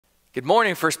Good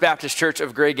morning, First Baptist Church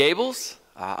of Gray Gables.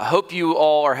 I hope you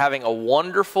all are having a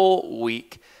wonderful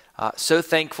week. So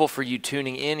thankful for you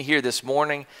tuning in here this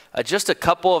morning. Just a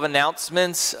couple of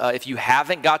announcements. If you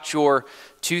haven't got your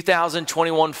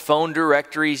 2021 phone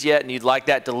directories yet and you'd like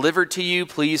that delivered to you,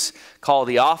 please call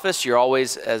the office. You're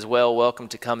always as well welcome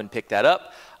to come and pick that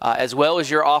up. As well as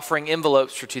your offering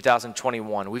envelopes for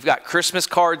 2021. We've got Christmas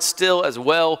cards still as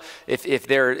well. If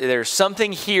there's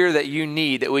something here that you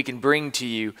need that we can bring to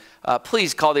you,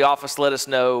 please call the office, let us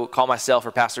know, call myself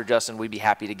or Pastor Justin. We'd be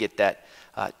happy to get that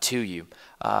to you.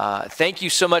 Thank you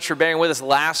so much for bearing with us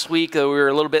last week. We were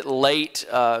a little bit late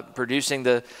producing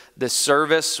the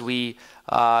service. It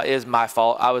is my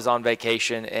fault. I was on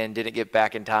vacation and didn't get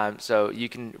back in time. So you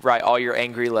can write all your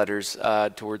angry letters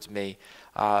towards me.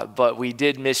 But we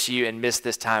did miss you and miss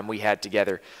this time we had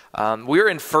together. We're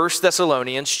in 1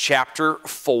 Thessalonians chapter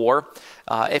 4.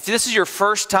 If this is your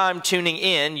first time tuning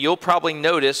in, you'll probably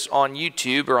notice on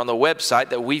YouTube or on the website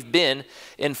that we've been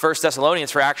in 1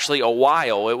 Thessalonians for actually a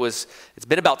while. It's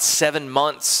been about 7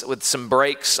 months with some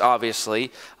breaks,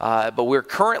 obviously. But we're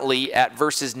currently at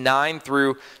verses 9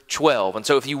 through 12. And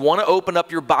so if you want to open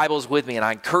up your Bibles with me, and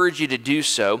I encourage you to do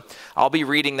so, I'll be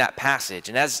reading that passage.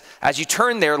 And as you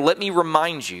turn there, let me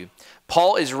remind you,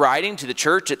 Paul is writing to the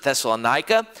church at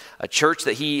Thessalonica, a church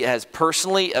that he has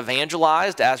personally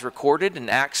evangelized as recorded in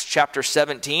Acts chapter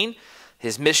 17.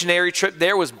 His missionary trip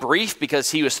there was brief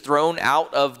because he was thrown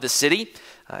out of the city.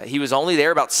 He was only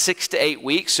there about 6 to 8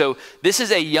 weeks. So this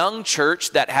is a young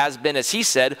church that has been, as he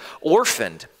said,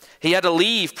 orphaned. He had to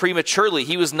leave prematurely.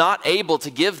 He was not able to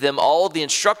give them all the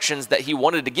instructions that he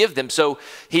wanted to give them. So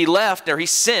he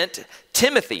sent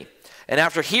Timothy. And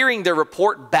after hearing their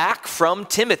report back from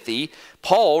Timothy,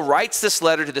 Paul writes this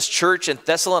letter to this church in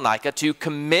Thessalonica to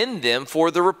commend them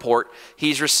for the report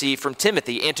he's received from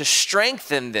Timothy and to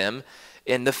strengthen them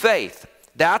in the faith.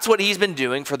 That's what he's been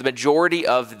doing for the majority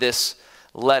of this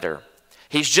letter.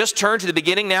 He's just turned to the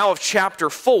beginning now of chapter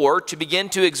 4 to begin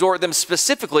to exhort them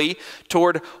specifically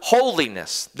toward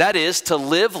holiness. That is, to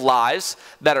live lives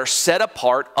that are set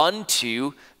apart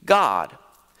unto God.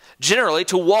 Generally,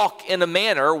 to walk in a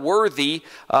manner worthy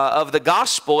of the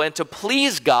gospel and to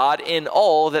please God in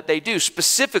all that they do.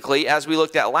 Specifically, as we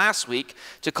looked at last week,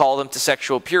 to call them to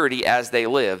sexual purity as they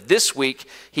live. This week,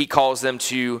 he calls them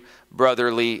to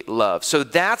brotherly love. So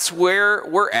that's where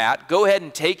we're at. Go ahead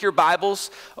and take your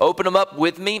Bibles, open them up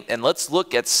with me, and let's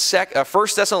look at 1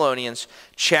 Thessalonians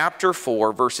chapter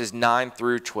 4, verses 9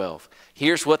 through 12.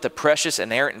 Here's what the precious,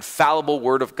 inerrant, infallible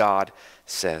Word of God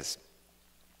says.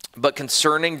 But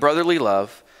concerning brotherly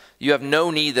love, you have no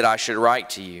need that I should write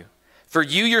to you. For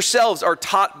you yourselves are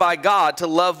taught by God to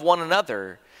love one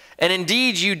another. And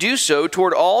indeed you do so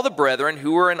toward all the brethren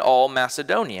who are in all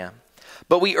Macedonia.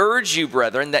 But we urge you,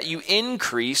 brethren, that you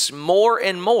increase more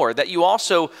and more, that you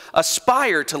also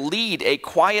aspire to lead a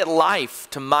quiet life,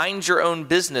 to mind your own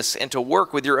business, and to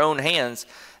work with your own hands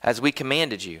as we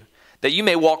commanded you, that you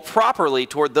may walk properly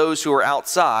toward those who are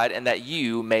outside, and that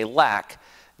you may lack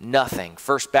nothing.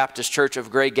 First Baptist Church of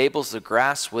Gray Gables, the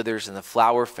grass withers and the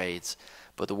flower fades,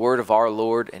 but the word of our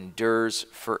Lord endures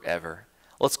forever.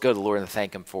 Let's go to the Lord and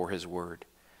thank him for his word.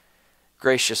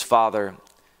 Gracious Father,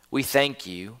 we thank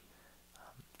you,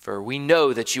 for we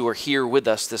know that you are here with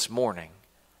us this morning.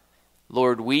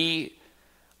 Lord, we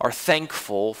are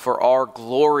thankful for our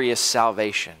glorious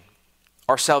salvation.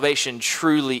 Our salvation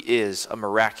truly is a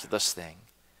miraculous thing.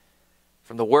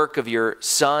 From the work of your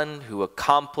Son who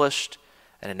accomplished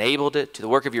and enabled it, to the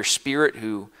work of your Spirit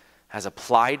who has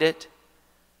applied it.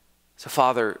 So,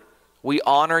 Father, we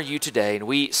honor you today and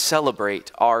we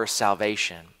celebrate our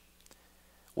salvation.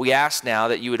 We ask now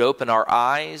that you would open our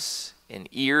eyes and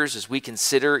ears as we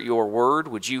consider your word.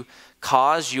 Would you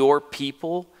cause your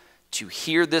people to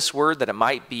hear this word that it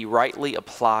might be rightly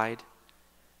applied?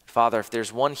 Father, if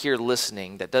there's one here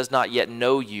listening that does not yet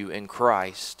know you in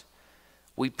Christ,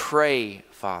 we pray,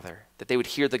 Father, that they would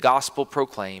hear the gospel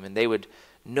proclaimed and they would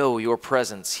know your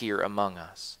presence here among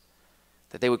us,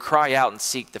 that they would cry out and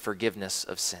seek the forgiveness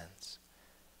of sins.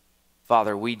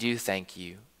 Father, we do thank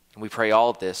you, and we pray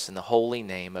all this in the holy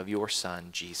name of your Son,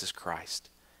 Jesus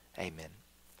Christ. Amen.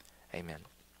 Amen.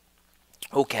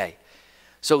 Okay,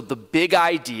 so the big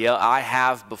idea I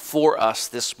have before us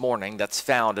this morning that's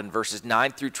found in verses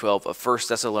 9 through 12 of 1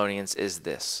 Thessalonians is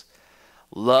this.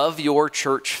 Love your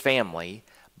church family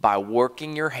by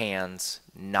working your hands,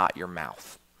 not your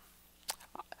mouth.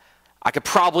 I could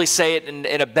probably say it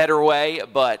in a better way,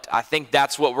 but I think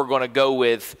that's what we're going to go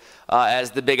with as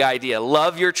the big idea.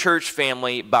 Love your church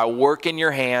family by working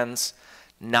your hands,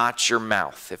 not your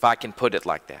mouth, if I can put it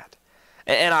like that.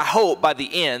 And I hope by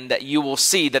the end that you will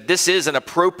see that this is an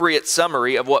appropriate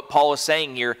summary of what Paul is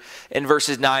saying here in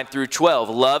verses 9 through 12.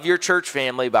 Love your church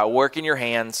family by working your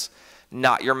hands,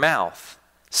 not your mouth.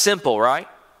 Simple, right?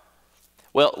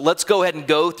 Well, let's go ahead and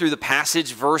go through the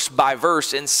passage verse by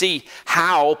verse and see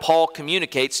how Paul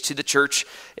communicates to the church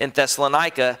in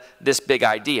Thessalonica this big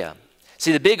idea.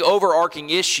 See, the big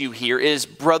overarching issue here is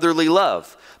brotherly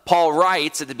love. Paul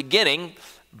writes at the beginning,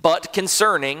 but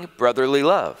concerning brotherly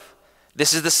love.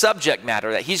 This is the subject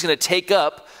matter that he's going to take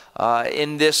up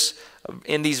in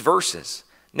these verses.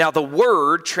 Now, the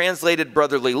word translated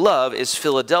brotherly love is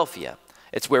Philadelphia.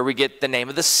 It's where we get the name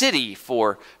of the city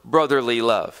for brotherly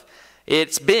love.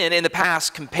 It's been in the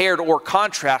past compared or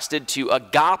contrasted to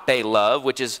agape love,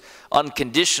 which is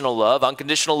unconditional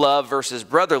love versus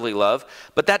brotherly love.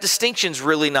 But that distinction's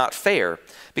really not fair,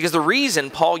 because the reason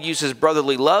Paul uses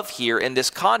brotherly love here in this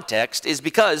context is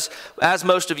because, as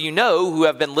most of you know who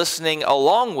have been listening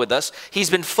along with us,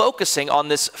 he's been focusing on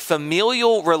this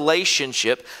familial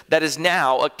relationship that is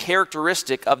now a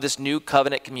characteristic of this new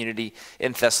covenant community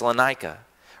in Thessalonica.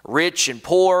 Rich and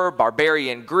poor,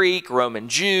 barbarian Greek, Roman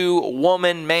Jew,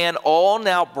 woman, man, all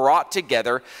now brought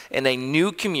together in a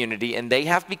new community, and they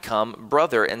have become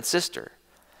brother and sister.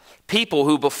 People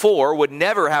who before would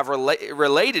never have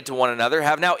related to one another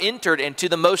have now entered into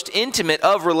the most intimate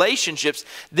of relationships,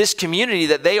 this community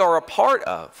that they are a part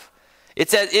of.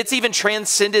 It's even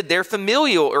transcended their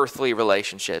familial earthly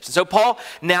relationships. And so Paul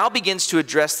now begins to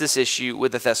address this issue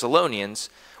with the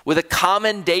Thessalonians with a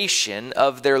commendation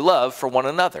of their love for one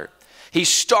another. He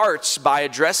starts by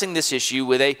addressing this issue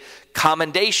with a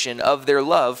commendation of their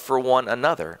love for one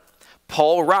another.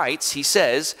 Paul writes, he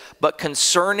says, but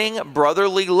concerning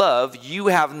brotherly love, you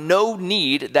have no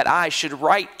need that I should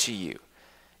write to you.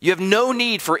 You have no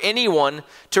need for anyone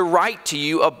to write to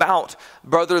you about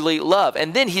brotherly love.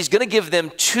 And then he's going to give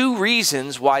them two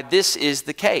reasons why this is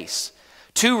the case.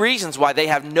 Two reasons why they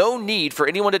have no need for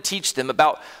anyone to teach them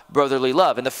about brotherly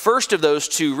love. And the first of those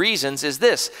two reasons is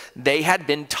this: they had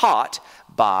been taught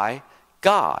by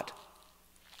God.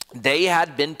 They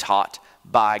had been taught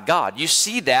by God. You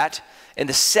see that in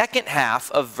the second half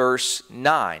of verse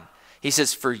 9. He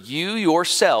says, for you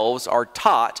yourselves are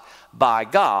taught by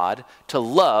God to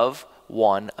love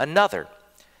one another.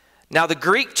 Now, the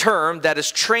Greek term that is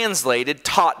translated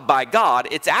taught by God,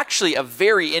 it's actually a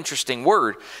very interesting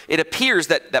word. It appears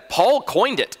that Paul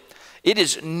coined it. It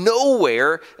is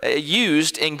nowhere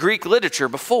used in Greek literature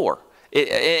before.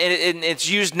 It's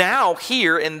used now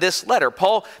here in this letter.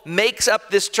 Paul makes up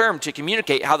this term to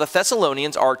communicate how the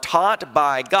Thessalonians are taught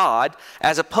by God,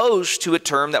 as opposed to a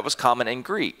term that was common in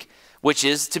Greek, which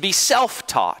is to be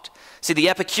self-taught. See, the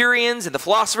Epicureans and the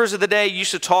philosophers of the day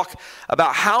used to talk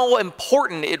about how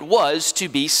important it was to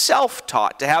be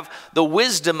self-taught, to have the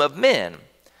wisdom of men.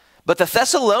 But the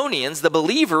Thessalonians, the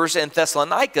believers in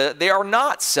Thessalonica, they are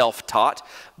not self-taught,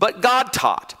 but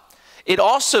God-taught. It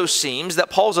also seems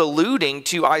that Paul's alluding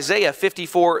to Isaiah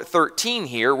 54:13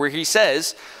 here, where he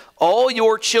says, all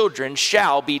your children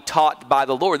shall be taught by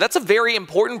the Lord. That's a very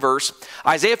important verse.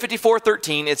 Isaiah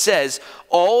 54:13, it says,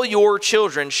 all your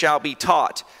children shall be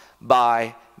taught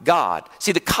by God.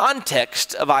 See, the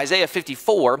context of Isaiah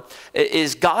 54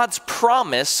 is God's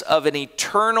promise of an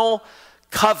eternal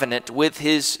covenant with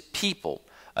his people,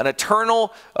 an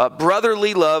eternal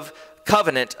brotherly love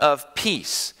covenant of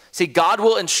peace. See, God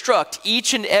will instruct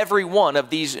each and every one of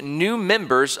these new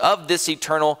members of this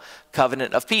eternal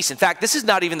covenant of peace. In fact, this is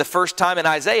not even the first time in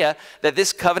Isaiah that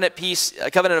this covenant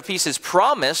of peace is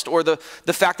promised, or the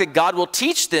fact that God will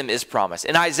teach them is promised.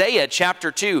 In Isaiah chapter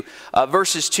 2,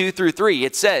 verses 2 through 3,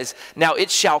 it says, now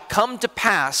it shall come to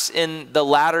pass in the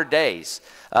latter days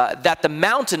that the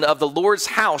mountain of the Lord's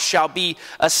house shall be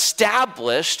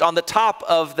established on the top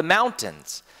of the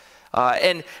mountains.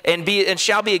 And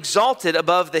shall be exalted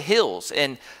above the hills,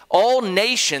 and all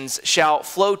nations shall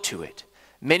flow to it.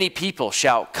 Many people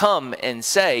shall come and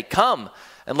say, come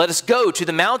and let us go to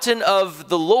the mountain of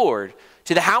the Lord,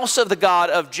 to the house of the God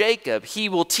of Jacob. He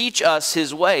will teach us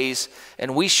his ways,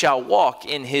 and we shall walk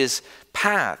in his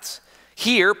paths.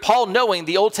 Here, Paul, knowing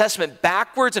the Old Testament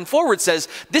backwards and forwards, says,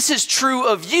 this is true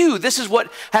of you. This is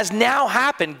what has now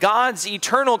happened. God's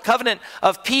eternal covenant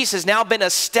of peace has now been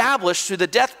established through the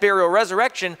death, burial,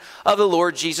 resurrection of the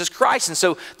Lord Jesus Christ. And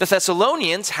so the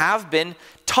Thessalonians have been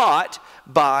taught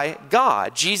by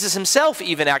God. Jesus himself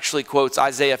even actually quotes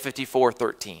Isaiah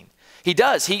 54:13. He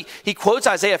does. He quotes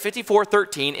Isaiah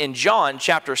 54:13 in John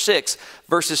chapter 6,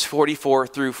 verses 44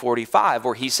 through 45,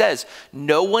 where he says,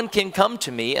 no one can come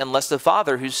to me unless the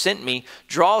Father who sent me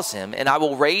draws him, and I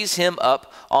will raise him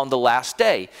up on the last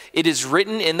day. It is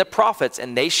written in the prophets,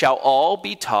 and they shall all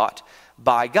be taught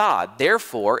by God.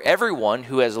 Therefore, everyone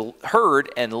who has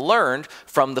heard and learned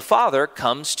from the Father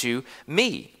comes to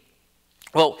me.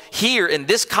 Well, here in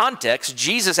this context,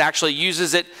 Jesus actually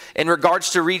uses it in regards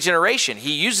to regeneration.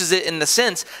 He uses it in the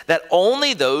sense that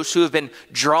only those who have been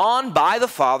drawn by the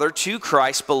Father to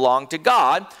Christ belong to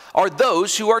God, are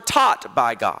those who are taught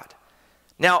by God.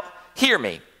 Now, hear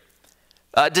me.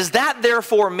 Does that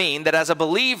therefore mean that as a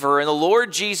believer in the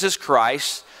Lord Jesus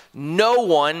Christ, no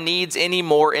one needs any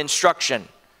more instruction?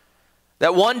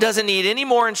 That one doesn't need any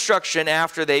more instruction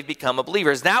after they've become a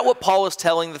believer? Is that what Paul is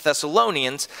telling the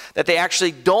Thessalonians? That they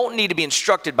actually don't need to be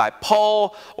instructed by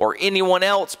Paul or anyone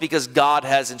else because God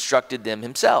has instructed them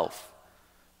himself?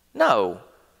 No.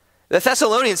 The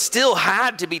Thessalonians still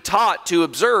had to be taught to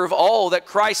observe all that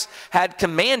Christ had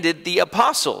commanded the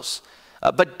apostles.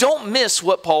 But don't miss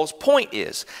what Paul's point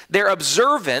is. Their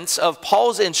observance of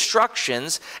Paul's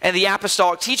instructions and the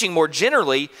apostolic teaching more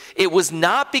generally, it was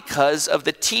not because of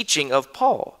the teaching of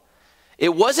Paul.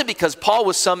 It wasn't because Paul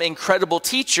was some incredible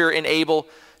teacher and able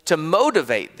to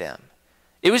motivate them.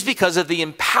 It was because of the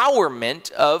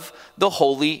empowerment of the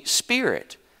Holy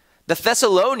Spirit. The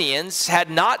Thessalonians had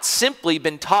not simply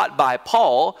been taught by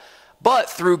Paul,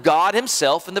 but through God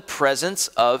himself in the presence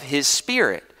of his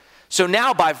Spirit. So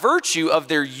now, by virtue of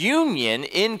their union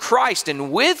in Christ and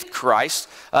with Christ,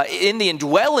 in the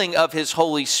indwelling of his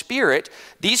Holy Spirit,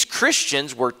 these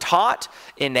Christians were taught,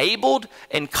 enabled,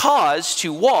 and caused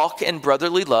to walk in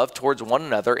brotherly love towards one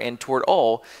another and toward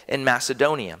all in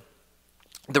Macedonia.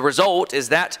 The result is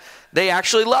that they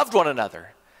actually loved one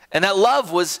another. And that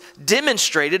love was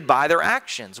demonstrated by their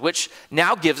actions, which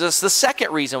now gives us the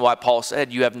second reason why Paul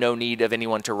said you have no need of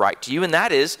anyone to write to you, and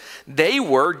that is they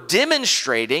were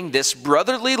demonstrating this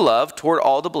brotherly love toward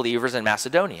all the believers in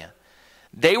Macedonia.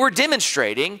 They were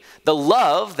demonstrating the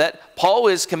love that Paul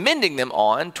is commending them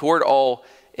on toward all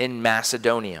in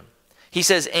Macedonia. He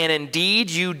says, and indeed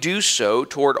you do so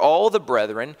toward all the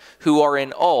brethren who are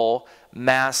in all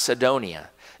Macedonia.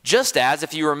 Just as,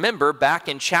 if you remember back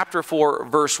in chapter 4,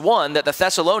 verse 1, that the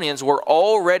Thessalonians were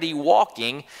already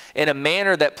walking in a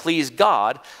manner that pleased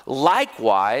God,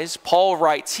 likewise, Paul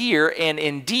writes here, and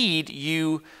indeed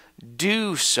you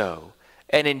do so.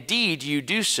 And indeed you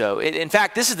do so. In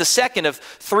fact, this is the second of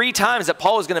 3 times that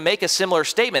Paul is going to make a similar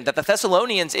statement, that the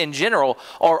Thessalonians in general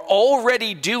are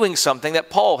already doing something that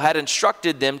Paul had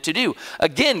instructed them to do.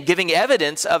 Again, giving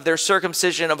evidence of their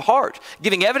circumcision of heart,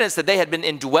 giving evidence that they had been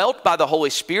indwelt by the Holy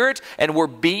Spirit and were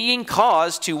being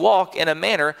caused to walk in a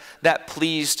manner that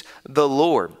pleased the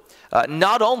Lord.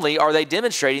 Not only are they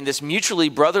demonstrating this mutually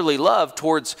brotherly love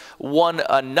towards one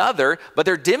another, but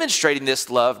they're demonstrating this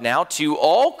love now to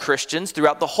all Christians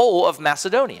throughout the whole of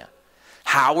Macedonia.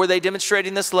 How were they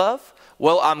demonstrating this love?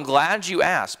 Well, I'm glad you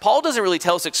asked. Paul doesn't really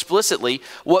tell us explicitly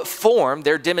what form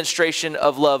their demonstration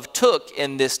of love took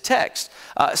in this text.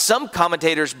 Some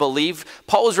commentators believe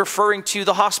Paul is referring to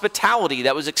the hospitality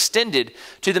that was extended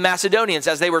to the Macedonians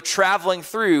as they were traveling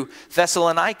through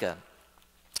Thessalonica.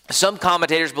 Some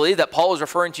commentators believe that Paul is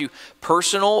referring to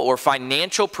personal or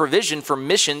financial provision for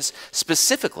missions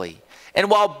specifically. And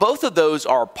while both of those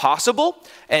are possible,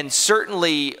 and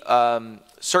certainly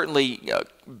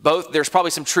both, there's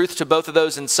probably some truth to both of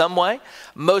those in some way,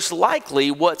 most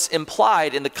likely what's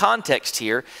implied in the context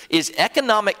here is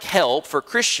economic help for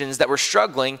Christians that were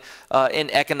struggling in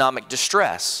economic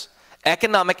distress,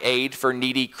 economic aid for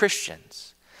needy Christians.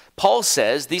 Paul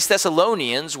says these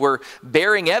Thessalonians were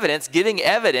bearing evidence, giving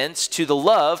evidence to the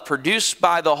love produced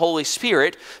by the Holy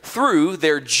Spirit through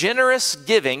their generous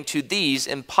giving to these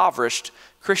impoverished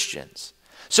Christians.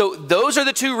 So those are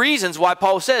the 2 reasons why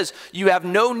Paul says you have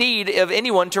no need of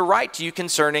anyone to write to you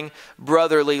concerning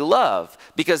brotherly love,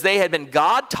 because they had been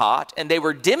God-taught and they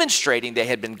were demonstrating they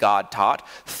had been God-taught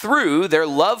through their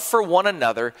love for one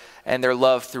another and their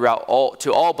love throughout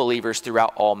to all believers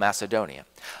throughout all Macedonia.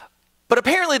 But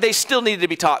apparently they still needed to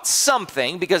be taught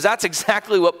something, because that's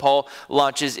exactly what Paul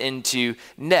launches into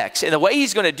next. And the way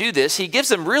he's going to do this, he gives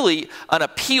them really an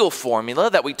appeal formula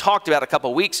that we talked about a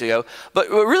couple weeks ago. But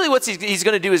really what he's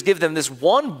going to do is give them this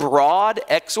one broad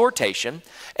exhortation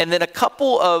and then a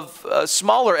couple of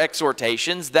smaller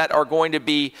exhortations that are going to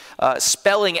be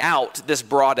spelling out this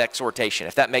broad exhortation,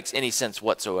 if that makes any sense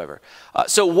whatsoever.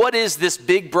 So what is this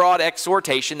big broad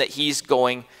exhortation that he's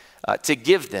going to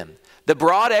give them? The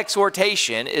broad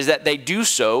exhortation is that they do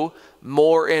so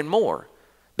more and more.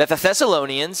 That the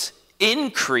Thessalonians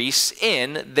increase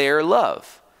in their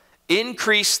love.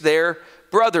 Increase their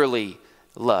brotherly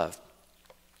love.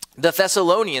 The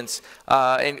Thessalonians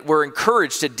were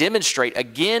encouraged to demonstrate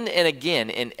again and again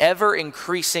in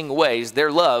ever-increasing ways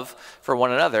their love for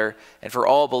one another and for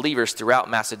all believers throughout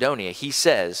Macedonia. He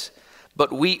says,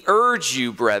 But we urge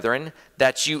you, brethren,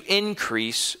 that you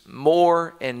increase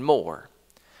more and more.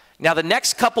 Now, the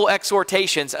next couple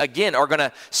exhortations, again, are going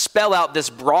to spell out this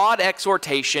broad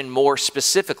exhortation more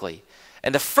specifically.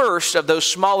 And the first of those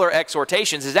smaller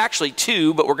exhortations is actually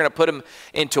two, but we're going to put them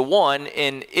into one,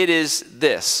 and it is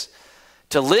this: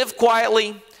 to live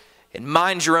quietly and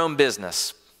mind your own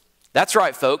business. That's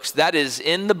right, folks. That is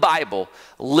in the Bible.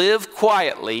 Live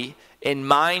quietly and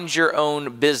mind your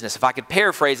own business. If I could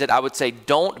paraphrase it, I would say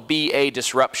don't be a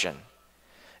disruption.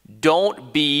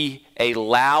 Don't be a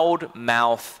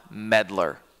loudmouth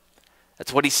meddler.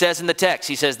 That's what he says in the text.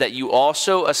 He says that you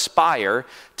also aspire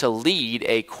to lead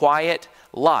a quiet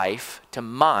life, to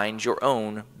mind your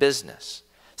own business.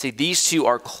 See, these two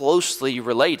are closely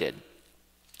related.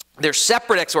 They're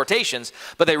separate exhortations,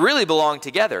 but they really belong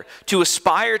together. To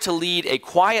aspire to lead a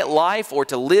quiet life, or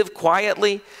to live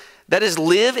quietly, that is,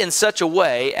 live in such a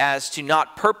way as to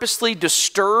not purposely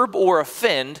disturb or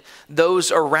offend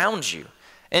those around you,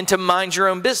 and to mind your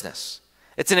own business.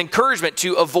 It's an encouragement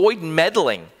to avoid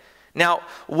meddling. Now,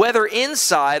 whether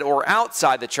inside or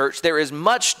outside the church, there is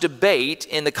much debate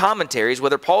in the commentaries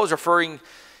whether Paul is referring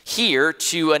here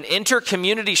to an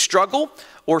inter-community struggle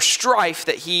or strife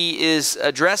that he is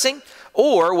addressing,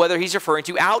 or whether he's referring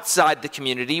to outside the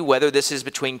community, whether this is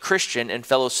between Christian and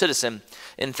fellow citizen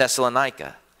in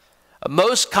Thessalonica.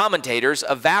 Most commentators,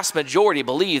 a vast majority,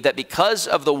 believe that because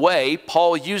of the way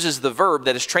Paul uses the verb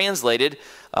that is translated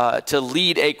to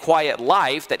lead a quiet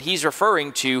life, that he's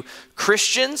referring to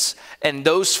Christians and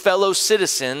those fellow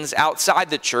citizens outside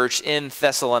the church in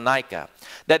Thessalonica.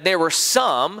 That there were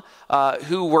some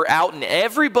who were out in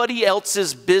everybody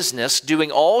else's business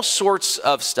doing all sorts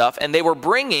of stuff, and they were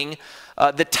bringing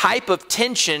the type of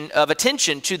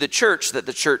attention to the church that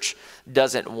the church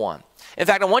doesn't want. In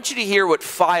fact, I want you to hear what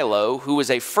Philo, who was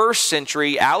a first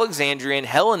century Alexandrian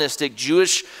Hellenistic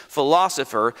Jewish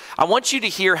philosopher, I want you to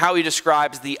hear how he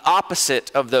describes the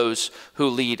opposite of those who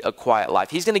lead a quiet life.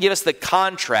 He's going to give us the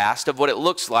contrast of what it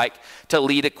looks like to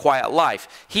lead a quiet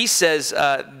life. He says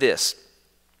this.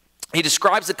 He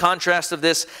describes the contrast of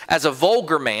this as a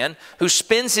vulgar man who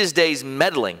spends his days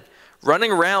meddling,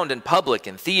 running around in public,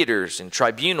 in theaters, in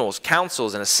tribunals,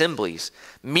 councils, and assemblies,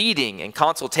 meeting and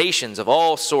consultations of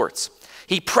all sorts.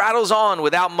 He prattles on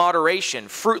without moderation,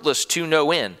 fruitless to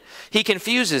no end. He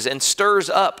confuses and stirs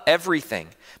up everything,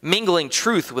 mingling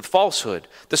truth with falsehood,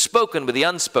 the spoken with the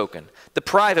unspoken, the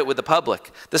private with the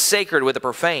public, the sacred with the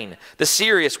profane, the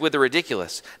serious with the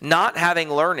ridiculous, not having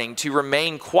learning to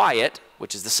remain quiet,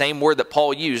 which is the same word that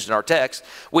Paul used in our text,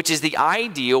 which is the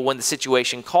ideal when the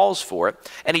situation calls for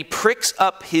it, and he pricks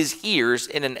up his ears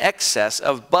in an excess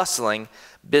of bustling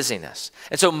busyness.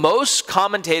 And so most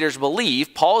commentators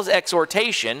believe Paul's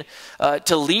exhortation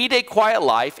to lead a quiet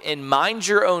life and mind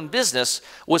your own business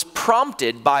was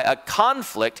prompted by a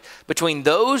conflict between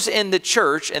those in the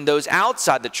church and those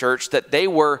outside the church that they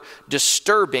were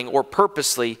disturbing or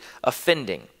purposely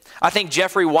offending. I think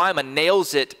Jeffrey Wyman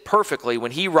nails it perfectly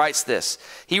when he writes this.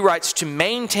 He writes, to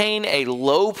maintain a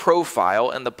low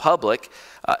profile in the public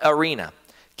arena,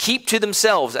 keep to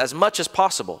themselves as much as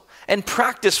possible, and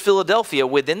practice Philadelphia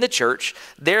within the church,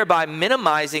 thereby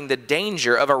minimizing the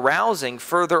danger of arousing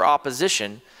further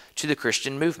opposition to the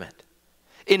Christian movement.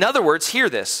 In other words, hear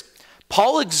this.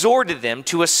 Paul exhorted them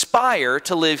to aspire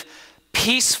to live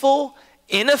peaceful,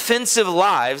 inoffensive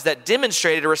lives that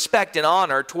demonstrated respect and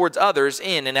honor towards others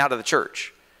in and out of the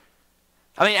church.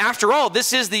 I mean, after all,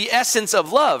 this is the essence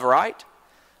of love, right?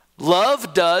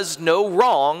 Love does no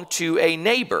wrong to a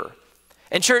neighbor.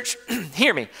 And church,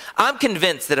 hear me. I'm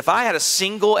convinced that if I had a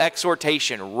single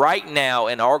exhortation right now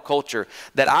in our culture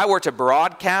that I were to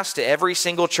broadcast to every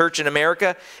single church in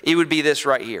America, it would be this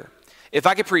right here. If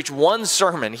I could preach one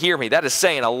sermon, hear me, that is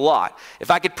saying a lot.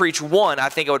 If I could preach one, I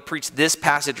think I would preach this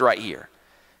passage right here.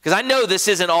 Because I know this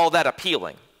isn't all that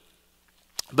appealing.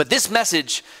 But this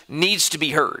message needs to be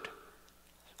heard.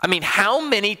 I mean, how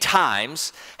many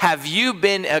times have you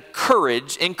been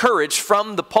encouraged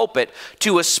from the pulpit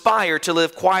to aspire to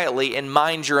live quietly and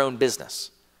mind your own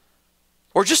business?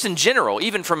 Or just in general,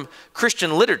 even from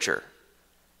Christian literature.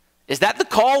 Is that the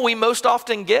call we most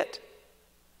often get?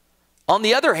 On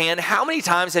the other hand, how many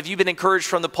times have you been encouraged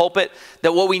from the pulpit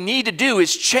that what we need to do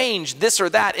is change this or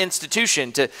that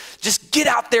institution, to just get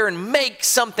out there and make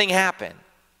something happen?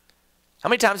 How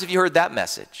many times have you heard that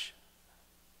message?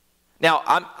 Now,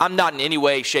 I'm not in any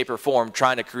way, shape, or form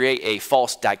trying to create a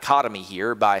false dichotomy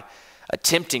here by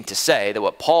attempting to say that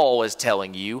what Paul is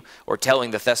telling you or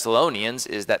telling the Thessalonians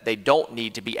is that they don't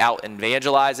need to be out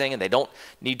evangelizing and they don't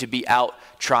need to be out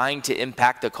trying to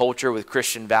impact the culture with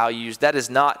Christian values. That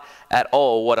is not at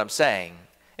all what I'm saying.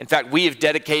 In fact, we have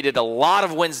dedicated a lot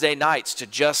of Wednesday nights to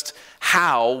just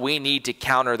how we need to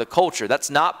counter the culture. That's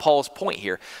not Paul's point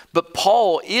here. But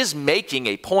Paul is making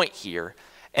a point here,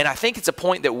 and I think it's a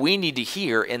point that we need to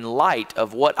hear in light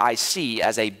of what I see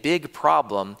as a big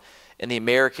problem in the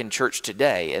American church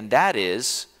today, and that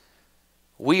is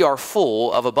we are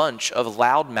full of a bunch of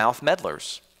loudmouth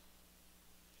meddlers.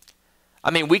 I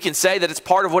mean, we can say that it's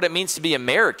part of what it means to be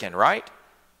American, right?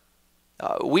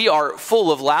 We are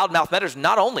full of loudmouth meddlers.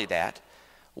 Not only that,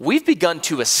 we've begun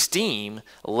to esteem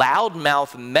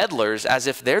loudmouth meddlers as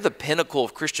if they're the pinnacle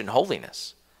of Christian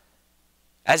holiness,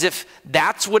 as if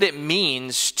that's what it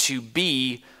means to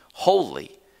be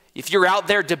holy. If you're out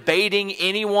there debating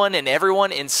anyone and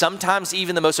everyone, and sometimes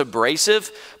even the most abrasive,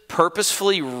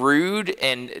 purposefully rude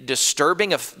and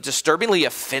disturbingly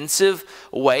offensive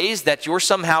ways, that you're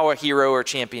somehow a hero or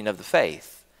champion of the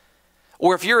faith.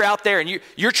 Or if you're out there and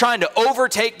you're trying to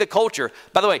overtake the culture,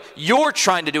 by the way, you're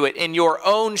trying to do it in your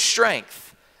own strength.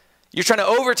 You're trying to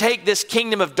overtake this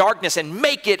kingdom of darkness and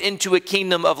make it into a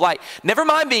kingdom of light. Never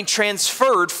mind being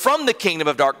transferred from the kingdom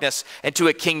of darkness into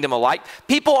a kingdom of light.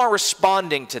 People are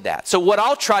responding to that. So what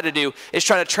I'll try to do is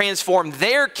try to transform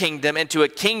their kingdom into a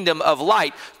kingdom of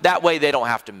light. That way they don't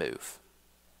have to move.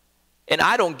 And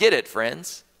I don't get it,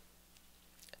 friends.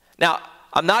 Now,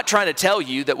 I'm not trying to tell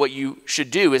you that what you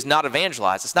should do is not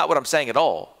evangelize. It's not what I'm saying at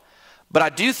all. But I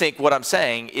do think what I'm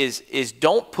saying is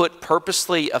don't put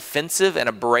purposely offensive and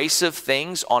abrasive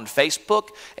things on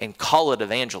Facebook and call it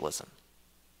evangelism.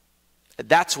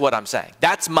 That's what I'm saying.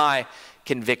 That's my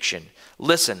conviction.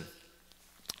 Listen,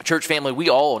 church family, we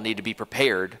all need to be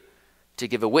prepared to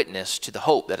give a witness to the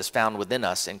hope that is found within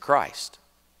us in Christ.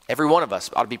 Every one of us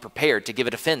ought to be prepared to give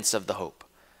a defense of the hope,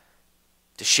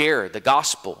 to share the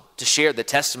gospel, to share the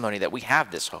testimony that we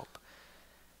have this hope.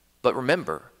 But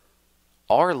remember,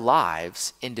 our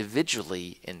lives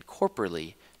individually and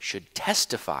corporately should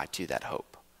testify to that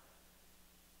hope,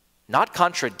 not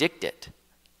contradict it.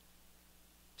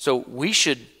 So we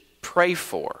should pray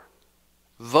for,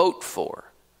 vote for,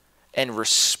 and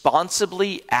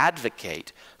responsibly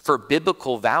advocate for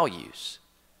biblical values.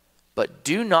 But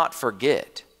do not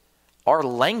forget, our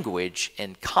language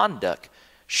and conduct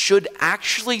should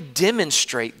actually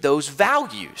demonstrate those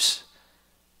values,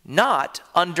 not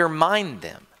undermine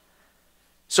them.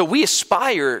 So we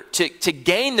aspire to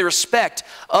gain the respect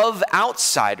of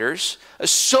outsiders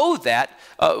so that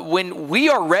when we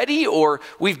are ready or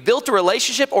we've built a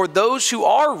relationship, or those who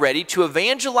are ready to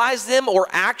evangelize them or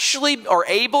actually are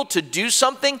able to do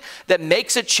something that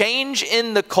makes a change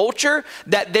in the culture,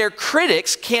 that their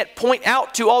critics can't point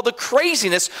out to all the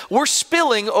craziness we're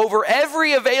spilling over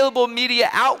every available media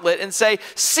outlet and say,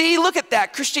 see, look at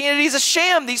that, Christianity is a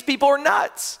sham, these people are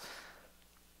nuts.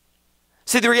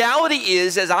 See, the reality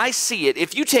is, as I see it,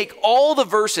 if you take all the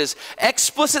verses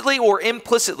explicitly or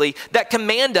implicitly that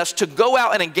command us to go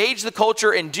out and engage the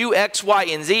culture and do X, Y,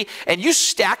 and Z, and you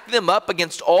stack them up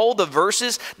against all the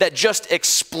verses that just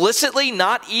explicitly,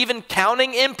 not even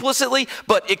counting implicitly,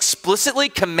 but explicitly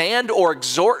command or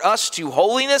exhort us to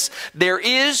holiness, there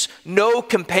is no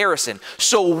comparison.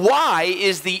 So why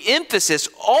is the emphasis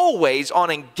always on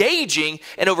engaging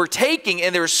and overtaking,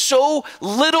 and there's so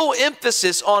little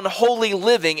emphasis on holy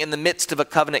living in the midst of a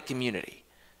covenant community?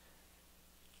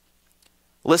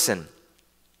 Listen,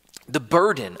 the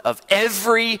burden of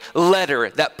every letter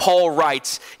that Paul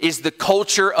writes is the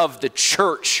culture of the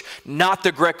church, not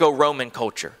the Greco-Roman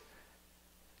culture.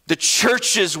 The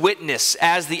church's witness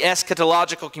as the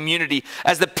eschatological community,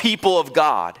 as the people of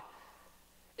God.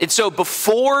 And so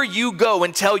before you go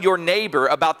and tell your neighbor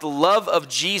about the love of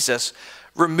Jesus,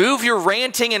 remove your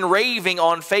ranting and raving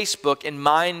on Facebook and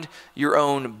mind your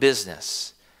own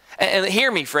business. And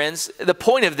hear me, friends, the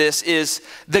point of this is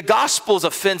the gospel's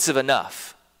offensive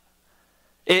enough.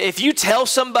 If you tell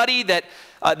somebody that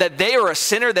they are a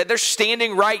sinner, that they're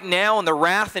standing right now in the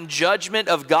wrath and judgment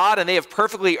of God, and they have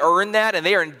perfectly earned that, and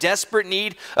they are in desperate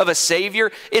need of a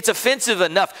Savior, it's offensive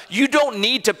enough. You don't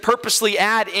need to purposely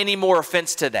add any more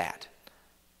offense to that.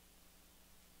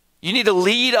 You need to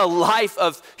lead a life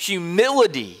of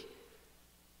humility,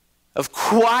 of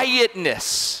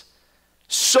quietness,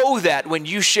 so that when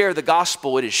you share the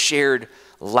gospel, it is shared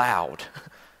loud.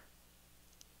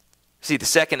 See, the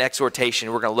second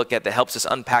exhortation we're going to look at that helps us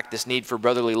unpack this need for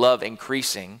brotherly love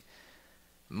increasing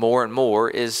more and more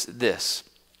is this.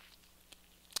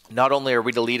 Not only are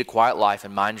we to lead a quiet life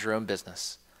and mind your own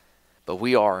business, but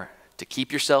we are to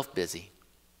keep yourself busy,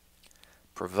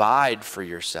 provide for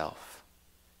yourself,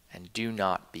 and do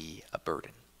not be a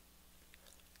burden.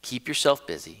 Keep yourself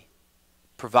busy,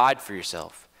 provide for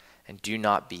yourself, and do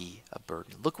not be a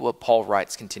burden. Look at what Paul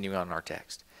writes continuing on in our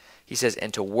text. He says,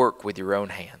 and to work with your own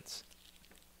hands.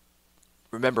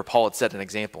 Remember, Paul had set an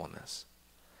example in this.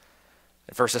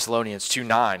 In 1 Thessalonians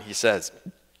 2:9, he says,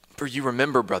 for you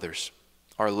remember, brothers,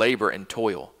 our labor and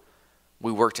toil.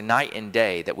 We worked night and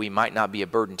day that we might not be a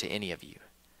burden to any of you.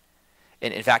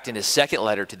 And in fact, in his second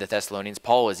letter to the Thessalonians,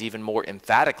 Paul is even more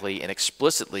emphatically and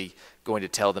explicitly going to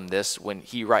tell them this when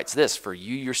he writes this, for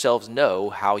you yourselves know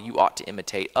how you ought to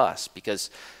imitate us, because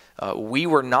we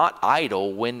were not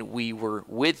idle when we were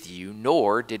with you,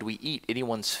 nor did we eat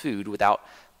anyone's food without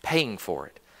paying for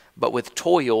it. But with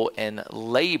toil and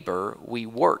labor we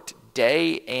worked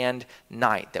day and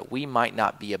night that we might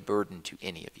not be a burden to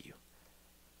any of you.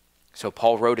 So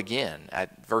Paul wrote again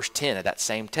at verse 10 of that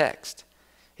same text,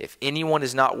 if anyone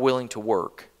is not willing to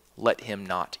work, let him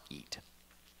not eat.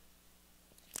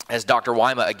 As Dr.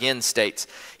 Wyma again states,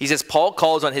 he says, Paul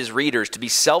calls on his readers to be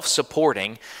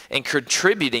self-supporting and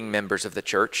contributing members of the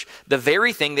church, the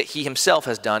very thing that he himself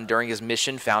has done during his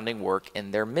mission-founding work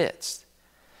in their midst.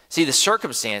 See, the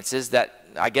circumstances that,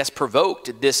 I guess,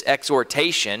 provoked this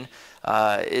exhortation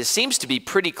it seems to be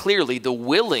pretty clearly the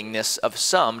willingness of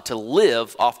some to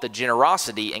live off the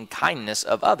generosity and kindness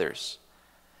of others.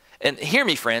 And hear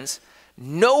me, friends,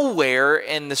 nowhere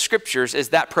in the scriptures is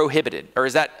that prohibited, or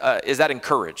is that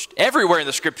encouraged. Everywhere in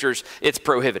the scriptures it's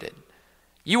prohibited.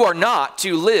 You are not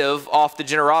to live off the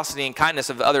generosity and kindness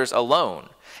of others alone.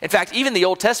 In fact, even the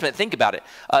Old Testament, think about it.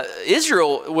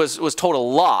 Israel was told a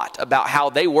lot about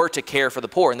how they were to care for the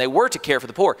poor, and they were to care for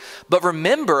the poor. But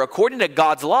remember, according to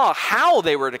God's law, how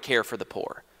they were to care for the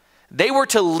poor. They were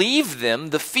to leave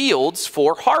them the fields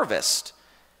for harvest.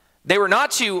 They were not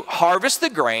to harvest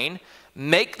the grain,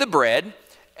 make the bread,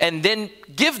 and then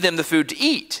give them the food to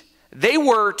eat. They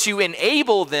were to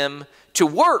enable them to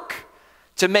work,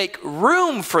 to make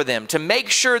room for them, to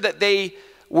make sure that they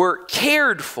were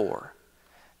cared for.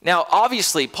 Now,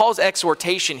 obviously, Paul's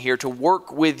exhortation here to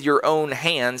work with your own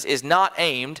hands is not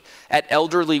aimed at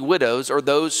elderly widows or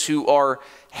those who are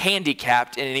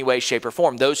handicapped in any way, shape, or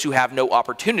form, those who have no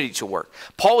opportunity to work.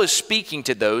 Paul is speaking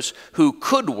to those who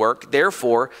could work,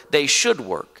 therefore they should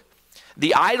work.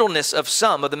 The idleness of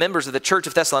some of the members of the church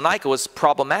of Thessalonica was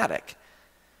problematic.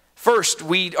 First,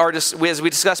 as we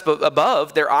discussed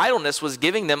above, their idleness was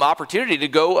giving them opportunity to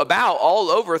go about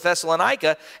all over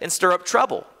Thessalonica and stir up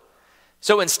trouble.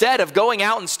 So instead of going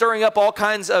out and stirring up all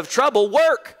kinds of trouble,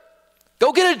 work.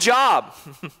 Go get a job.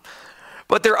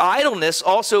 But their idleness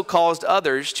also caused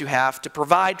others to have to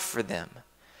provide for them.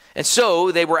 And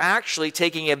so they were actually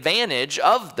taking advantage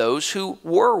of those who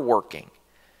were working.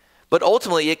 But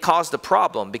ultimately it caused a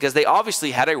problem because they obviously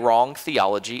had a wrong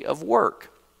theology of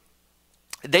work.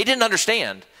 They didn't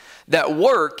understand that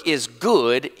work is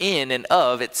good in and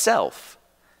of itself,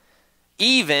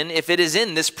 even if it is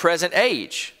in this present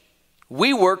age.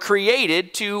 We were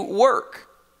created to work.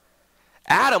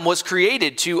 Adam was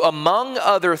created to, among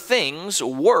other things,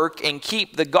 work and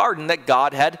keep the garden that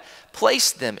God had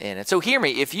placed them in. And so hear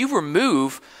me, if you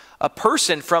remove a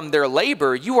person from their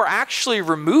labor, you are actually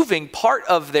removing part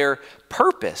of their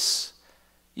purpose.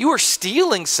 You are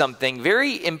stealing something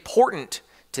very important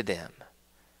to them.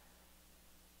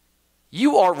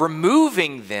 You are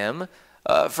removing them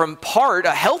from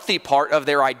a healthy part of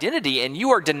their identity, and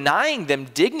you are denying them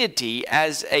dignity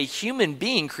as a human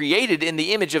being created in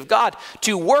the image of God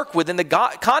to work within the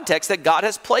context that God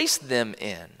has placed them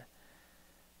in.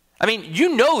 I mean,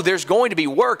 you know there's going to be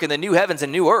work in the new heavens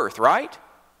and new earth, right?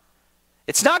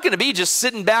 It's not going to be just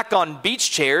sitting back on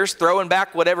beach chairs, throwing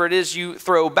back whatever it is you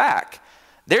throw back.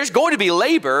 There's going to be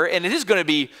labor, and it is going to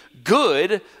be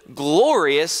good,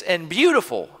 glorious, and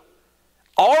beautiful.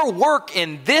 Our work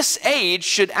in this age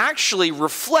should actually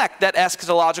reflect that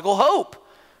eschatological hope.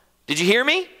 Did you hear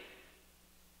me?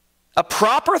 A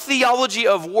proper theology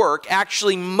of work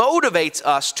actually motivates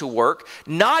us to work,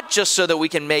 not just so that we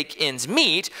can make ends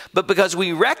meet, but because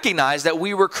we recognize that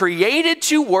we were created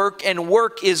to work and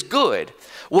work is good.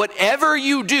 Whatever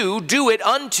you do, do it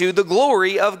unto the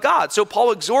glory of God. So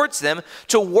Paul exhorts them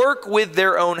to work with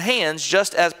their own hands,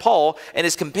 just as Paul and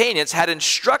his companions had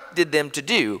instructed them to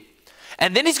do.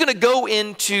 And then he's going to go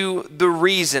into the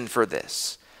reason for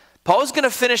this. Paul is going to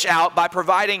finish out by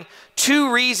providing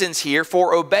two reasons here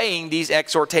for obeying these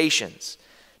exhortations.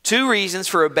 Two reasons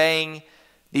for obeying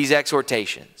these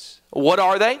exhortations. What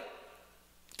are they?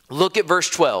 Look at verse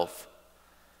 12.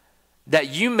 That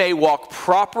you may walk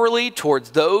properly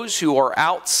towards those who are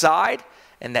outside,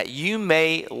 and that you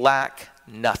may lack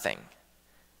nothing.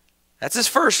 That's his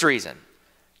first reason.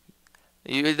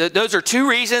 Those are two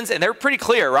reasons, and they're pretty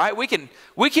clear, right? We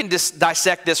can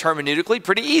dissect this hermeneutically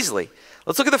pretty easily.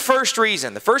 Let's look at the first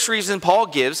reason. The first reason Paul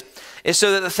gives is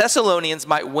so that the Thessalonians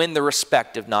might win the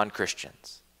respect of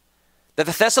non-Christians. that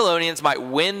the Thessalonians might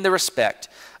win the respect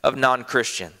of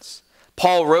non-Christians.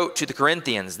 Paul wrote to the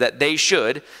Corinthians that they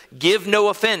should give no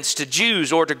offense to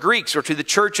Jews or to Greeks or to the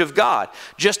church of God,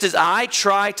 just as I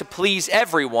try to please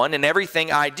everyone in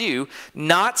everything I do,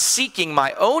 not seeking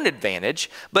my own advantage,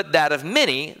 but that of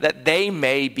many, that they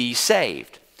may be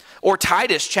saved. Or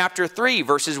Titus chapter 3,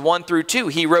 verses 1 through 2,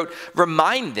 he wrote,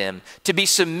 remind them to be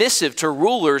submissive to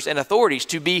rulers and authorities,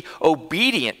 to be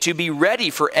obedient, to be ready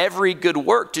for every good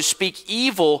work, to speak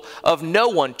evil of no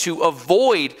one, to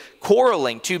avoid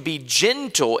quarreling, to be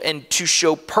gentle, and to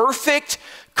show perfect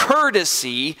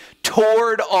courtesy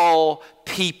toward all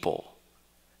people.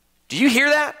 Do you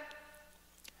hear that?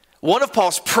 One of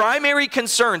Paul's primary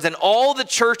concerns in all the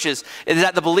churches is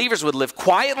that the believers would live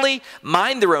quietly,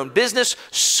 mind their own business,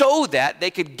 so that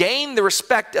they could gain the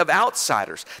respect of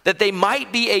outsiders, that they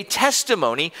might be a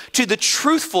testimony to the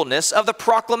truthfulness of the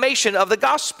proclamation of the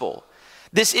gospel.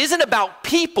 This isn't about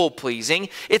people pleasing,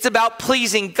 it's about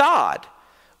pleasing God.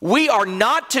 We are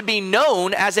not to be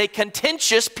known as a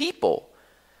contentious people.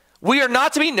 We are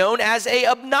not to be known as an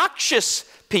obnoxious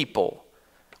people.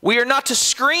 We are not to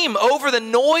scream over the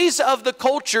noise of the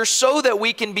culture so that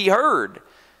we can be heard.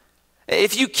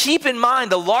 If you keep in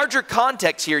mind the larger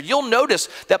context here, you'll notice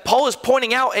that Paul is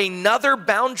pointing out another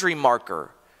boundary marker: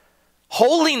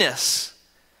 holiness.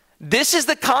 This is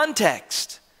the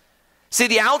context. See,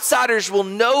 the outsiders will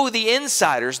know the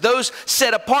insiders, those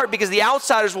set apart, because the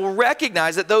outsiders will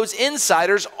recognize that those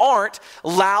insiders aren't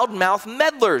loudmouth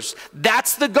meddlers.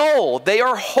 That's the goal. They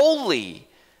are holy.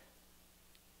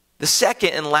 The second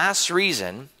and last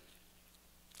reason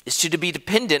is to be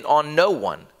dependent on no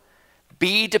one.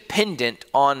 Be dependent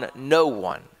on no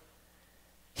one.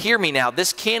 Hear me now.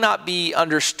 This cannot be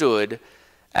understood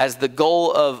as the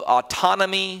goal of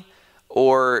autonomy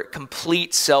or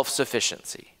complete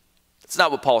self-sufficiency. That's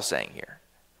not what Paul's saying here.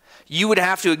 You would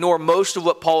have to ignore most of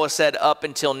what Paul has said up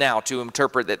until now to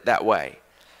interpret it that way.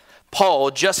 Paul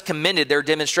just commended their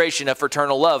demonstration of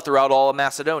fraternal love throughout all of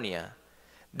Macedonia.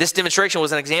 This demonstration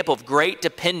was an example of great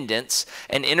dependence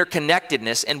and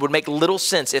interconnectedness, and would make little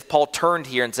sense if Paul turned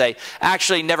here and say,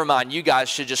 actually, never mind, you guys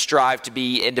should just strive to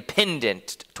be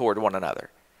independent toward one another.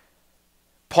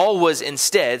 Paul was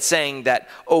instead saying that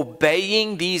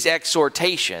obeying these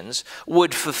exhortations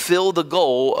would fulfill the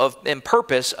goal and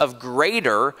purpose of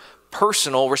greater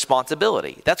personal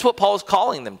responsibility. That's what Paul is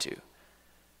calling them to.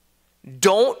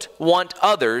 Don't want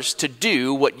others to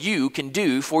do what you can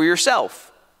do for yourself.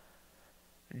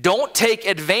 Don't take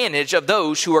advantage of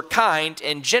those who are kind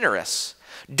and generous.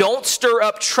 Don't stir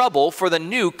up trouble for the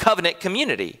new covenant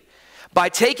community. By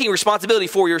taking responsibility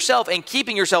for yourself and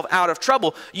keeping yourself out of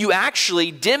trouble, you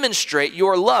actually demonstrate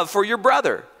your love for your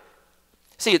brother.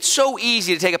 See, it's so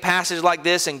easy to take a passage like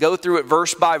this and go through it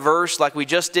verse by verse like we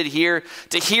just did here,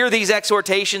 to hear these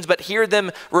exhortations, but hear them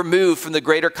removed from the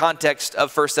greater context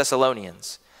of 1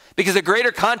 Thessalonians. Because the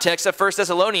greater context of 1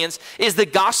 Thessalonians is the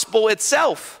gospel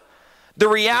itself. The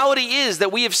reality is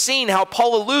that we have seen how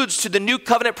Paul alludes to the new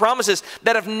covenant promises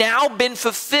that have now been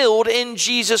fulfilled in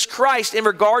Jesus Christ in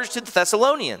regards to the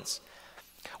Thessalonians.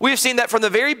 We have seen that from the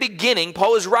very beginning,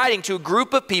 Paul is writing to a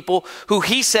group of people who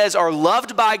he says are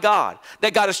loved by God,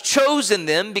 that God has chosen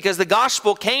them because the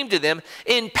gospel came to them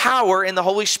in power in the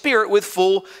Holy Spirit with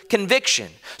full conviction.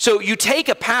 So you take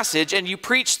a passage and you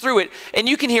preach through it, and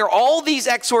you can hear all these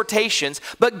exhortations,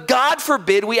 but God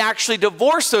forbid we actually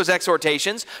divorce those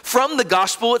exhortations from the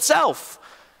gospel itself.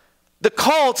 The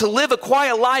call to live a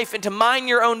quiet life and to mind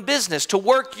your own business, to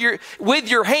work with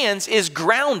your hands, is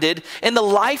grounded in the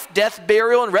life, death,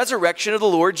 burial, and resurrection of the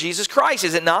Lord Jesus Christ,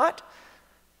 is it not?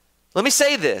 Let me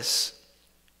say this.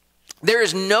 There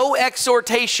is no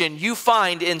exhortation you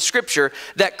find in Scripture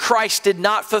that Christ did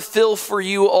not fulfill for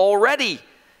you already.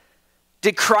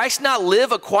 Did Christ not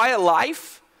live a quiet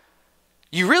life?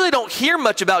 You really don't hear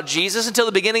much about Jesus until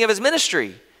the beginning of his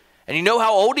ministry. And you know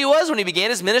how old he was when he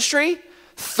began his ministry?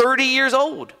 30 years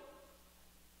old.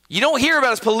 You don't hear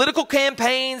about his political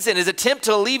campaigns and his attempt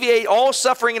to alleviate all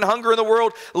suffering and hunger in the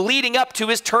world leading up to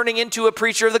his turning into a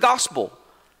preacher of the gospel.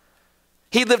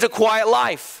 He lived a quiet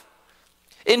life.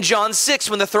 In John 6,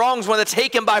 when the throngs want to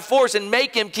take him by force and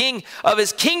make him king of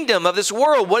his kingdom, of this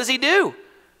world, what does he do?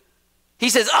 He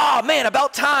says, oh man,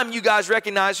 about time you guys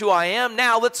recognize who I am.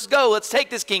 Now let's go, let's take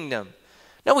this kingdom.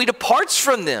 No, he departs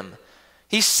from them.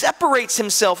 He separates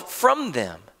himself from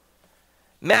them.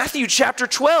 Matthew chapter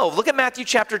 12. Look at Matthew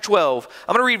chapter 12.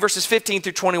 I'm going to read verses 15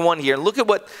 through 21 here. And look at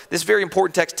what this very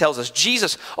important text tells us.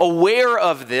 Jesus, aware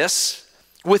of this,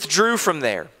 withdrew from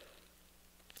there.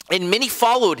 And many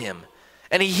followed him.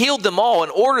 And he healed them all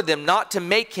and ordered them not to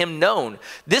make him known.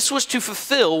 This was to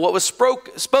fulfill what was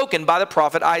spoken by the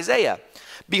prophet Isaiah.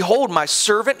 Behold, my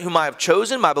servant whom I have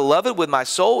chosen, my beloved, with my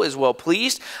soul is well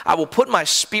pleased. I will put my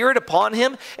spirit upon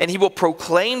him, and he will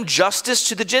proclaim justice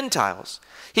to the Gentiles.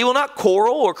 He will not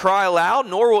quarrel or cry aloud,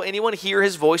 nor will anyone hear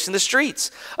his voice in the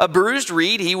streets. A bruised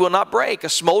reed he will not break, a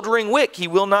smoldering wick he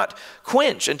will not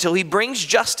quench, until he brings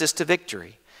justice to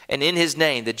victory. And in his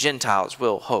name the Gentiles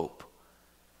will hope.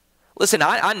 Listen,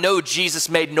 I know Jesus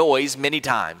made noise many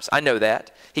times. I know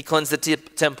that. He cleansed the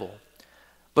temple.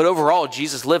 But overall,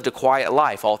 Jesus lived a quiet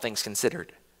life, all things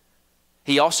considered.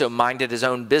 He also minded his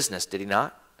own business, did he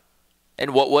not?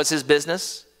 And what was his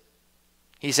business?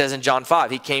 He says in John 5,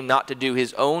 he came not to do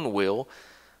his own will,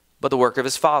 but the work of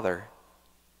his Father,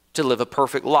 to live a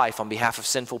perfect life on behalf of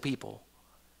sinful people,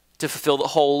 to fulfill the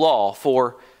whole law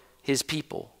for his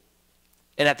people,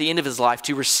 and at the end of his life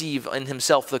to receive in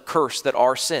himself the curse that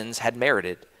our sins had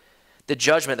merited, the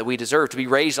judgment that we deserve, to be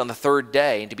raised on the third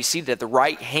day and to be seated at the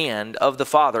right hand of the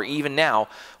Father, even now,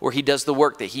 where he does the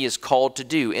work that he is called to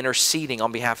do, interceding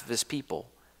on behalf of his people.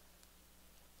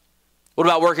 What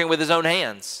about working with his own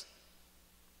hands?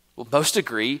 Well, most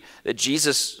agree that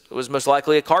Jesus was most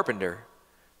likely a carpenter,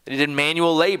 that he did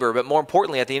manual labor, but more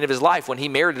importantly, at the end of his life, when he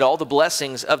merited all the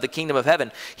blessings of the kingdom of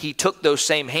heaven, he took those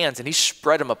same hands and he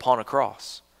spread them upon a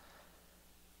cross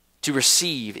to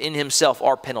receive in himself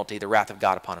our penalty, the wrath of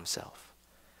God upon himself.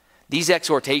 These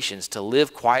exhortations to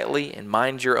live quietly and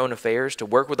mind your own affairs, to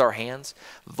work with our hands,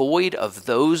 void of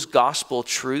those gospel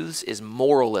truths is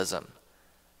moralism.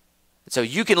 So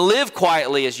you can live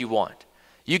quietly as you want.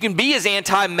 You can be as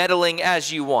anti-meddling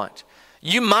as you want.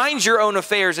 You mind your own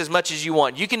affairs as much as you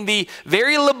want. You can be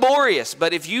very laborious,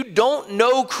 but if you don't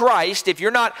know Christ, if you're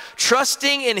not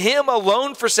trusting in him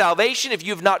alone for salvation, if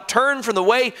you've not turned from the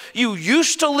way you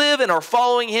used to live and are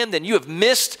following him, then you have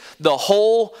missed the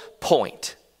whole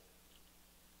point.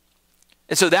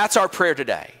 And so that's our prayer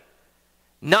today.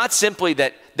 Not simply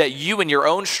that you in your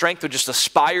own strength would just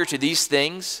aspire to these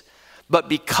things, but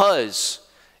because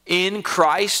in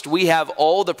Christ we have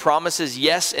all the promises,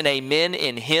 yes and amen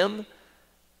in him,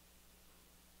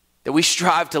 that we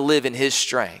strive to live in his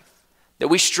strength, that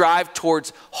we strive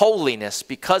towards holiness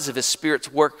because of his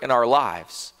Spirit's work in our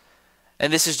lives.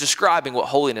 And this is describing what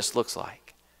holiness looks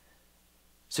like.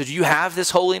 So do you have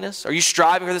this holiness? Are you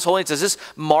striving for this holiness? Does this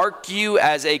mark you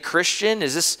as a Christian?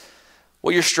 Is this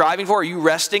what you're striving for? Are you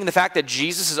resting in the fact that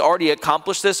Jesus has already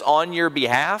accomplished this on your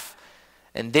behalf?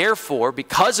 And therefore,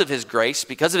 because of his grace,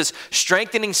 because of his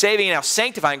strengthening, saving, and now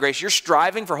sanctifying grace, you're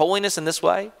striving for holiness in this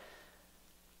way?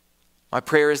 My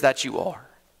prayer is that you are.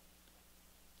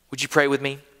 Would you pray with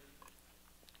me?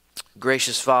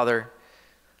 Gracious Father,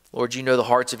 Lord, you know the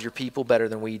hearts of your people better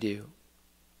than we do.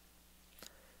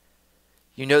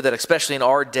 You know that especially in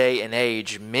our day and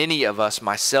age, many of us,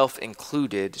 myself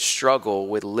included, struggle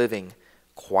with living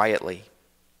quietly,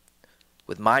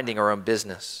 with minding our own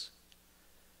business,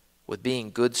 with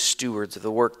being good stewards of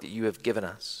the work that you have given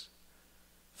us.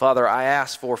 Father, I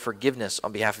ask for forgiveness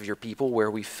on behalf of your people where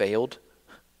we failed.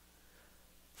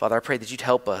 Father, I pray that you'd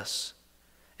help us,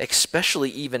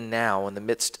 especially even now in the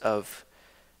midst of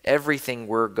everything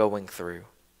we're going through,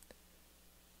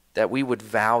 that we would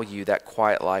value that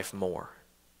quiet life more,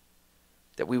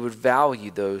 that we would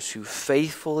value those who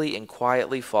faithfully and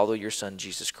quietly follow your Son,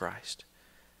 Jesus Christ,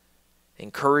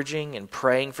 encouraging and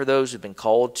praying for those who've been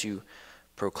called to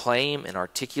proclaim and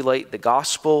articulate the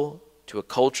gospel to a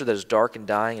culture that is dark and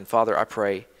dying. And Father, I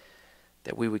pray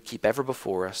that we would keep ever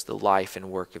before us the life and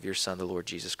work of your Son, the Lord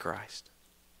Jesus Christ.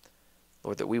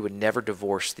 Lord, that we would never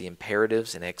divorce the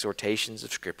imperatives and exhortations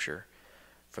of Scripture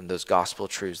from those gospel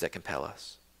truths that compel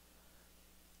us.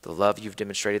 The love you've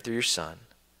demonstrated through your Son,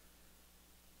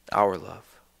 our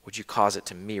love, would you cause it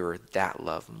to mirror that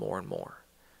love more and more?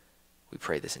 We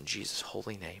pray this in Jesus'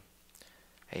 holy name.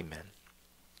 Amen.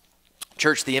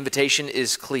 Church, the invitation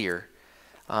is clear.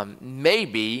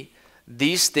 Maybe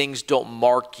these things don't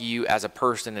mark you as a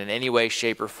person in any way,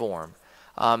 shape, or form.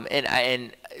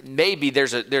 And maybe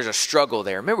there's a struggle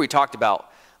there. Remember we talked about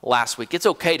last week, it's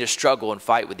okay to struggle and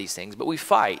fight with these things, but we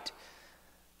fight.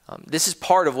 This is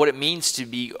part of what it means to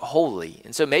be holy.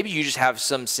 And so maybe you just have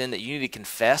some sin that you need to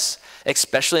confess,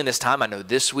 especially in this time. I know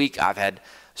this week I've had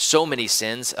so many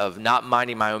sins of not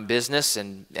minding my own business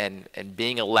and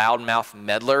being a loudmouth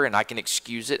meddler, and I can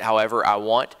excuse it however I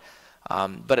want.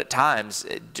 But at times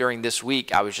during this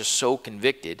week, I was just so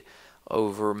convicted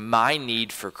over my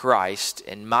need for Christ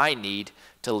and my need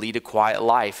to lead a quiet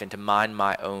life and to mind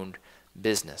my own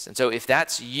business. And so if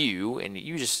that's you and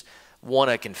you just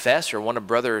want to confess or want a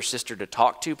brother or sister to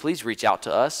talk to, please reach out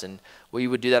to us, and we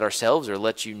would do that ourselves or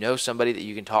let you know somebody that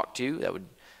you can talk to that would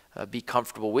be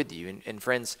comfortable with you. And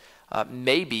friends,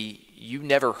 maybe you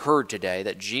never heard today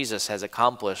that Jesus has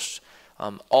accomplished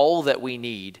all that we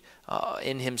need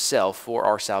in himself for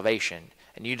our salvation,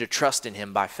 and you to trust in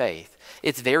him by faith.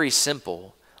 It's very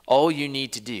simple. All you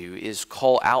need to do is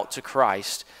call out to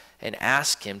Christ and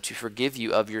ask him to forgive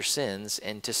you of your sins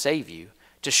and to save you,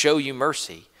 to show you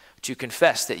mercy, to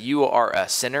confess that you are a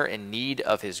sinner in need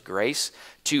of his grace,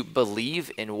 to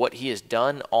believe in what he has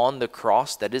done on the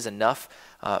cross that is enough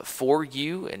for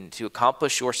you and to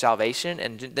accomplish your salvation,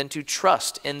 and then to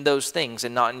trust in those things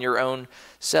and not in your own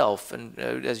self and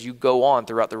as you go on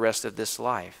throughout the rest of this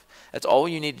life. That's all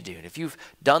you need to do. And if you've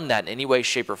done that in any way,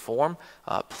 shape, or form,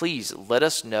 please let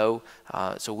us know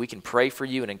so we can pray for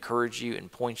you and encourage you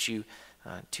and point you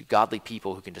to godly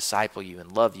people who can disciple you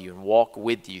and love you and walk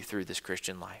with you through this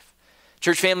Christian life.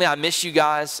 Church family, I miss you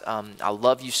guys. I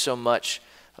love you so much.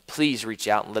 Please reach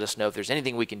out and let us know if there's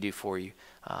anything we can do for you.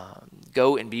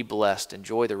 Go and be blessed.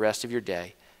 Enjoy the rest of your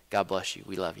day. God bless you.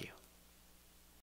 We love you.